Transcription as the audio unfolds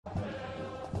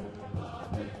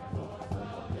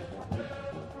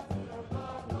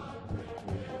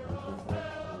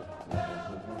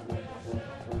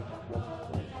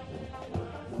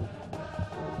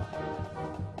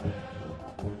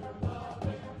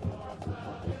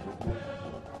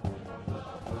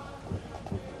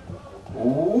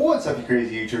What's up, you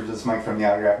crazy YouTubers? It's Mike from the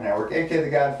Autograph Network, aka The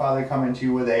Godfather, coming to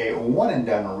you with a one and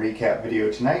done recap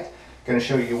video tonight. Going to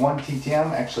show you one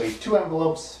TTM, actually two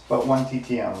envelopes, but one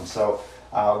TTM. So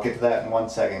I'll get to that in 1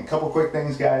 second. Couple quick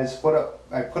things, guys.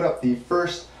 I put up the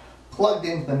first plugged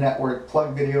into the network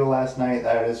plug video last night.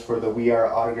 That is for the We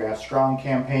Are Autograph Strong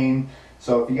campaign.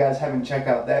 So if you guys haven't checked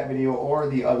out that video or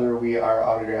the other We Are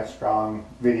Autograph Strong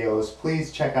videos,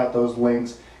 please check out those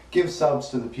links. Give subs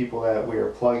to the people that we are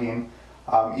plugging.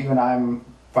 Even I'm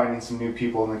finding some new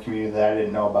people in the community that I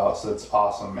didn't know about, so it's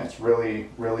awesome. It's really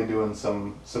doing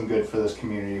some good for this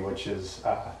community, which is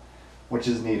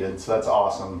needed. So that's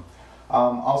awesome.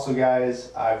 Also,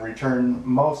 guys, I've returned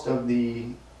most of the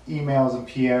emails and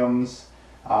PMs.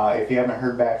 If you haven't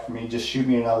heard back from me, just shoot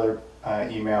me another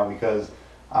email, because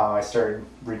I started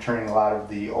returning a lot of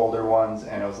the older ones,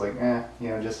 and it was like,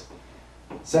 just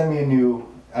send me a new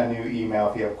email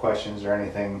if you have questions or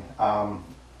anything.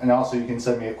 And also, you can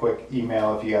send me a quick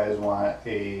email if you guys want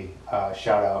a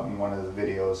shout out in one of the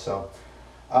videos. So,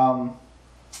 you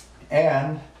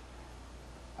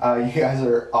guys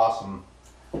are awesome.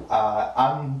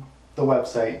 On the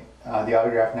website,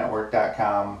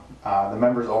 theautograaphnetwork.com, the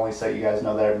members only site, you guys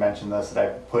know that I've mentioned this, that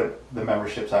I've put the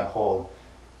memberships on hold.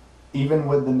 Even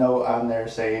with the note on there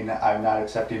saying I'm not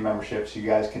accepting memberships, you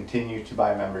guys continue to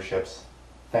buy memberships.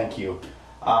 Thank you.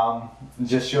 It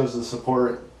just shows the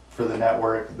support for the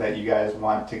network, that you guys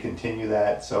want to continue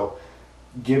that. So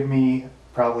give me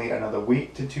probably another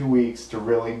week to 2 weeks to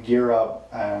really gear up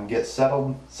and get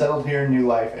settled here in New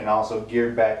Life, and also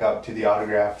geared back up to the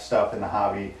autograph stuff in the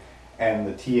hobby. And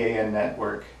the TAN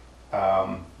network,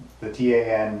 the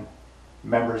TAN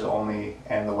members only,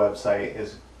 and the website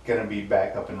is going to be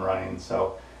back up and running.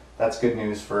 So that's good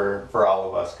news for all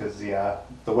of us, because the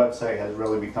website has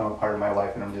really become a part of my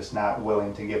life, and I'm just not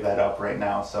willing to give that up right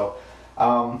now. So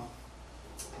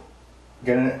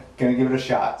gonna give it a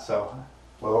shot. So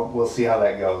we'll see how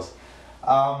that goes.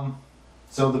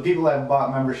 So the people that have bought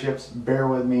memberships, bear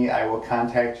with me. I will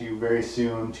contact you very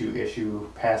soon to issue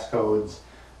passcodes,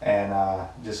 and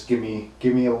just give me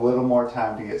a little more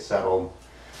time to get settled.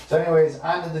 So anyways,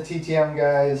 on to the TTM,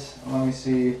 guys. Let me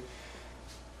see.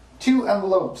 2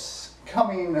 envelopes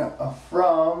coming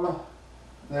from,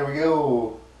 there we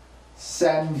go,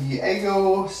 San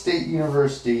Diego State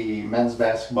University men's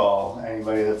basketball.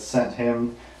 Anybody that's sent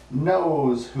him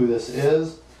knows who this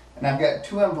is. And I've got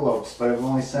 2 envelopes, but I've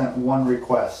only sent 1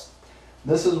 request.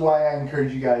 This is why I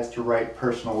encourage you guys to write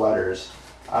personal letters.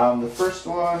 The first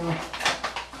one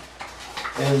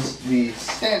is the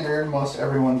standard most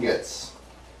everyone gets.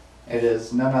 It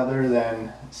is none other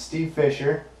than Steve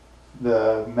Fisher,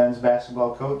 the men's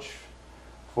basketball coach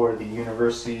for the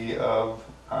University of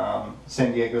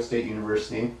San Diego State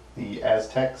University, the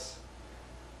Aztecs.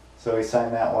 So he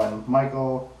signed that one.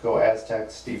 Michael, go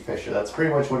Aztecs, Steve Fisher. That's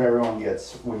pretty much what everyone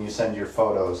gets when you send your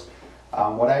photos.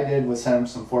 What I did was send him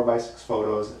some 4x6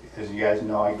 photos. As you guys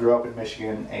know, I grew up in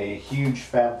Michigan, a huge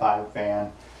Fab 5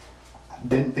 fan.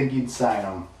 Didn't think he'd sign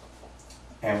them.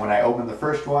 And when I opened the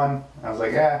first one, I was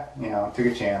like, took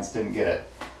a chance, didn't get it.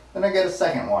 Then I got a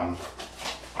second one.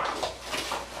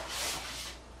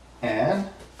 And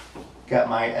got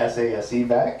my SASE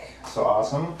back, so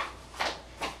awesome.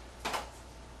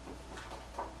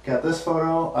 Got this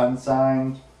photo,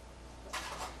 unsigned.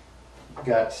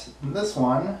 Got this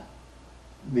one,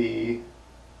 the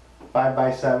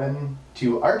 5x7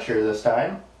 to Archer this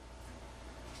time.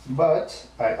 But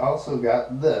I also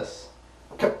got this.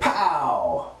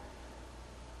 Kapow!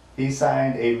 He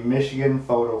signed a Michigan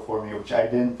photo for me, which I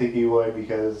didn't think he would,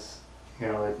 because,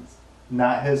 it's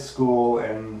not his school,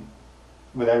 and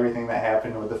with everything that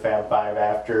happened with the Fab 5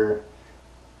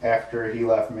 after he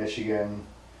left Michigan,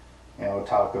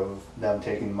 talk of them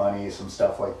taking money, some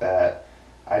stuff like that,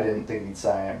 I didn't think he'd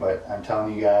sign it. But I'm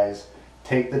telling you guys,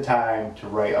 take the time to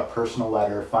write a personal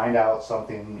letter, find out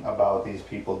something about these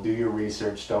people, do your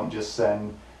research. Don't just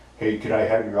send, hey, could I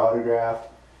have your autograph?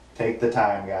 Take the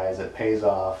time, guys, it pays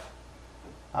off.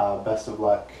 Best of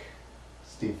luck,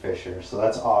 Steve Fisher. So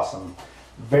that's awesome.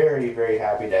 Very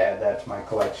happy to add that to my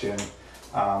collection.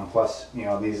 Plus,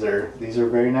 these are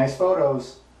very nice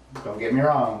photos. Don't get me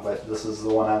wrong, but this is the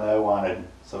one that I wanted.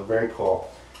 So very cool.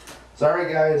 So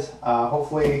alright, guys,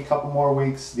 hopefully a couple more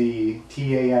weeks the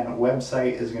TAN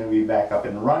website is going to be back up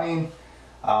and running.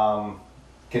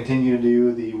 Continue to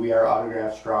do the We Are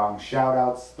Autograph Strong shout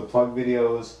outs, the plug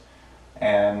videos,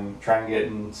 and try and get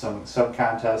in some sub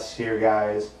contests here,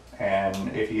 guys.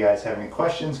 And if you guys have any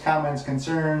questions, comments,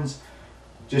 concerns,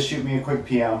 just shoot me a quick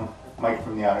PM. Mike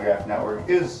from the Autograph Network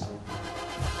is